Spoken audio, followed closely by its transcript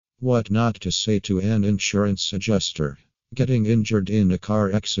What not to say to an insurance adjuster. Getting injured in a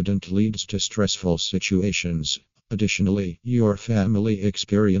car accident leads to stressful situations. Additionally, your family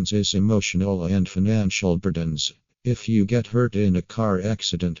experiences emotional and financial burdens. If you get hurt in a car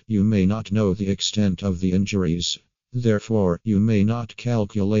accident, you may not know the extent of the injuries. Therefore, you may not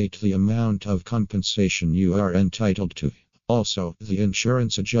calculate the amount of compensation you are entitled to. Also, the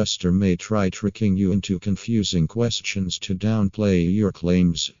insurance adjuster may try tricking you into confusing questions to downplay your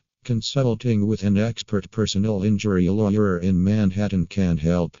claims. Consulting with an expert personal injury lawyer in Manhattan can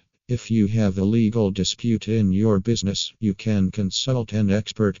help. If you have a legal dispute in your business, you can consult an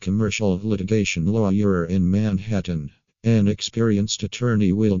expert commercial litigation lawyer in Manhattan. An experienced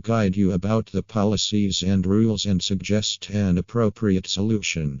attorney will guide you about the policies and rules and suggest an appropriate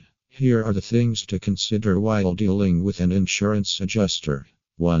solution. Here are the things to consider while dealing with an insurance adjuster.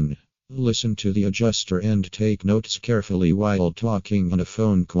 1. Listen to the adjuster and take notes carefully while talking on a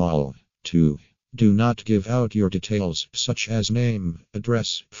phone call. 2. Do not give out your details, such as name,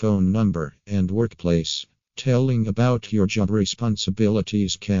 address, phone number, and workplace. Telling about your job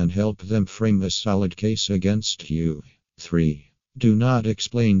responsibilities can help them frame a solid case against you. 3. Do not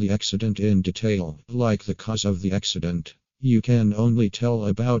explain the accident in detail, like the cause of the accident. You can only tell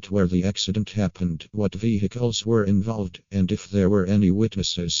about where the accident happened, what vehicles were involved, and if there were any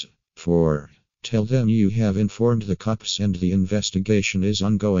witnesses. 4. Tell them you have informed the cops and the investigation is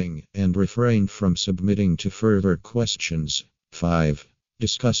ongoing, and refrain from submitting to further questions. 5.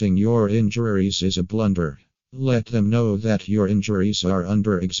 Discussing your injuries is a blunder. Let them know that your injuries are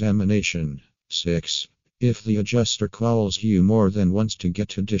under examination. 6. If the adjuster calls you more than once to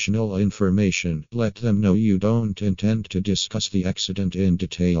get additional information, let them know you don't intend to discuss the accident in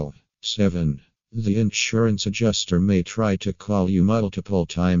detail. 7. The insurance adjuster may try to call you multiple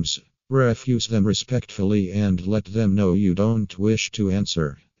times. Refuse them respectfully and let them know you don't wish to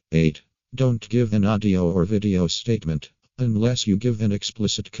answer. 8. Don't give an audio or video statement. Unless you give an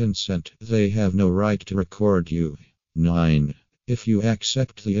explicit consent, they have no right to record you. 9. If you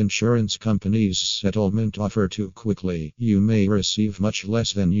accept the insurance company's settlement offer too quickly, you may receive much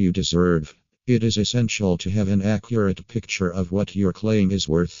less than you deserve. It is essential to have an accurate picture of what your claim is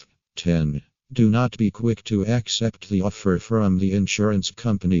worth. 10. Do not be quick to accept the offer from the insurance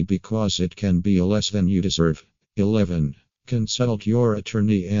company because it can be less than you deserve. 11. Consult your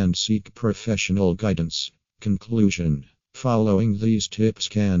attorney and seek professional guidance. Conclusion. Following these tips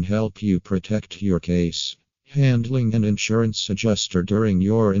can help you protect your case. Handling an insurance adjuster during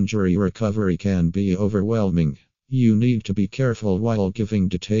your injury recovery can be overwhelming. You need to be careful while giving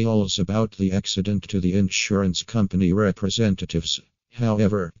details about the accident to the insurance company representatives.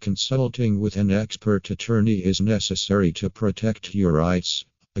 However, consulting with an expert attorney is necessary to protect your rights.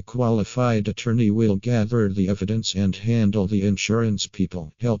 A qualified attorney will gather the evidence and handle the insurance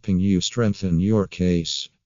people, helping you strengthen your case.